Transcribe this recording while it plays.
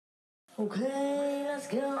Okay, let's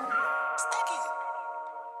go.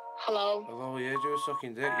 Hello? Hello, yeah, you're a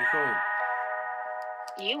sucking dick, you coming?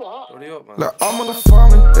 You what? Hurry up, man. Look, I'm on the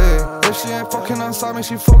farming, ayy. If she ain't fucking inside me,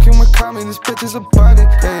 she fucking with Kami. This bitch is a body,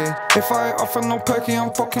 ayy. If I ain't offer no perky,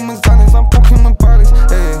 I'm fucking with Zannies. I'm fucking with bodies,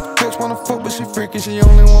 ayy. Bitch wanna fuck, but she freaky. She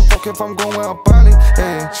only want fuck if I'm going with her body,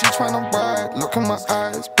 ayy. She tryna ride, look in my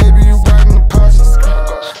eyes. Baby, you riding the posse.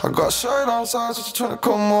 I got a shirt outside, so she tryna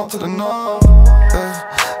come up to the north,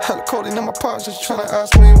 ayy. Hella codeine in my pocket, she tryna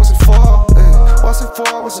ask me what's it for, ayy. What's it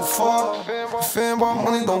for, what's it for? Fin about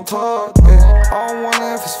money, don't talk, ayy. I don't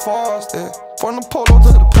wanna if it's fast, ayy. From the polo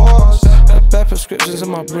to the pause. Bad prescriptions in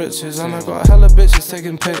my britches, and I got hella bitches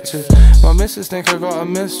taking pictures. My missus think I got a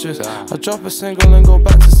mistress. I drop a single and go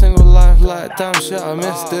back to single life like damn shit, I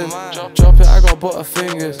missed this. Drop it, I got butter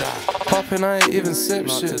fingers. Popping, I ain't even sip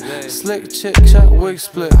shit. Slick chick chat, wig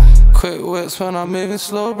split. Quick whips when I'm moving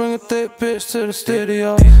slow. Bring a thick bitch to the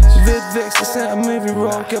studio. Vid Vix, this ain't a movie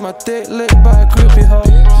role. Get my dick lit by a groupie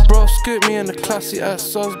hoe. Bro, scoop me in the classy ass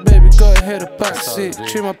sauce, baby, gotta hit the backseat.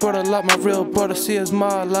 Treat my brother like my real brother, see his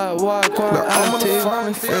ma like why can't I'm on the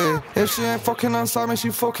farming, ayy. If she ain't fucking inside me, she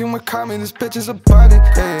fucking with Kami. This bitch is a body,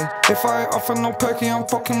 ayy. If I ain't offer no perky, I'm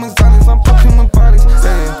fucking with Zannies. I'm fucking with bodies,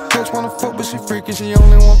 ayy. Bitch wanna fuck, but she freaky. She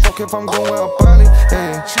only want fuck if I'm going with her body,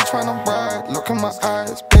 ayy. She tryna ride, look in my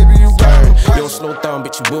eyes, baby, you riding. Yo, slow down,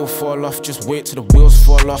 bitch, you will fall off. Just wait till the wheels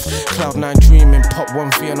fall off. Cloud9 dreaming, pop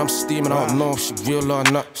 1V and I'm steaming. I don't know if she real or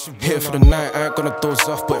not. Here for the night, I ain't gonna doze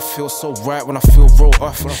off, but it feels so right when I feel roll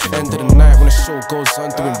off. End of the night when the show goes on,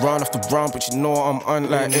 doing round after round, but you know I'm on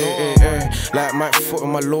like like my foot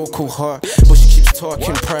on my local heart. But she keeps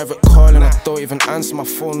talking, private calling. I don't even answer my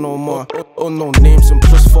phone no more. Unknown names and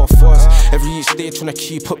 +44s. Every each day trying to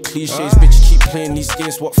keep up cliches. Bitch, you keep playing these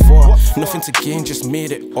games, what for? Nothing to gain, just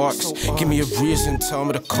made it arcs. Give me a reason, tell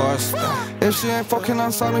me the cause. If she ain't fucking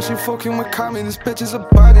inside me, she fucking with Kami. This bitch is a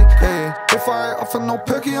body, ayy. If I ain't offer no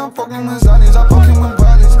perky, I'm fucking with Zannies. I'm fucking with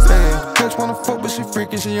bodies, ayy. Bitch wanna fuck, but she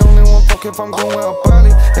freaky. She only want fuck if I'm going with her body,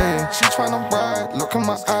 ayy. She tryna ride, look in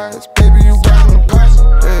my eyes, baby, you riding the posse,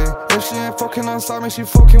 ayy. If she ain't fucking inside me, she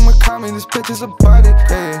fucking with Kami. This bitch is a body,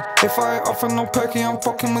 ayy. If I ain't offer no perky, I'm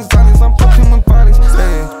fucking with Zannies. I'm fucking with bodies,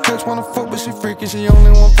 ayy. Bitch wanna fuck, but she freaky. She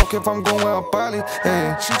only want fuck if I'm going with her body,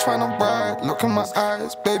 ayy. She tryna ride, look in my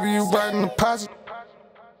eyes, baby, you riding the posse.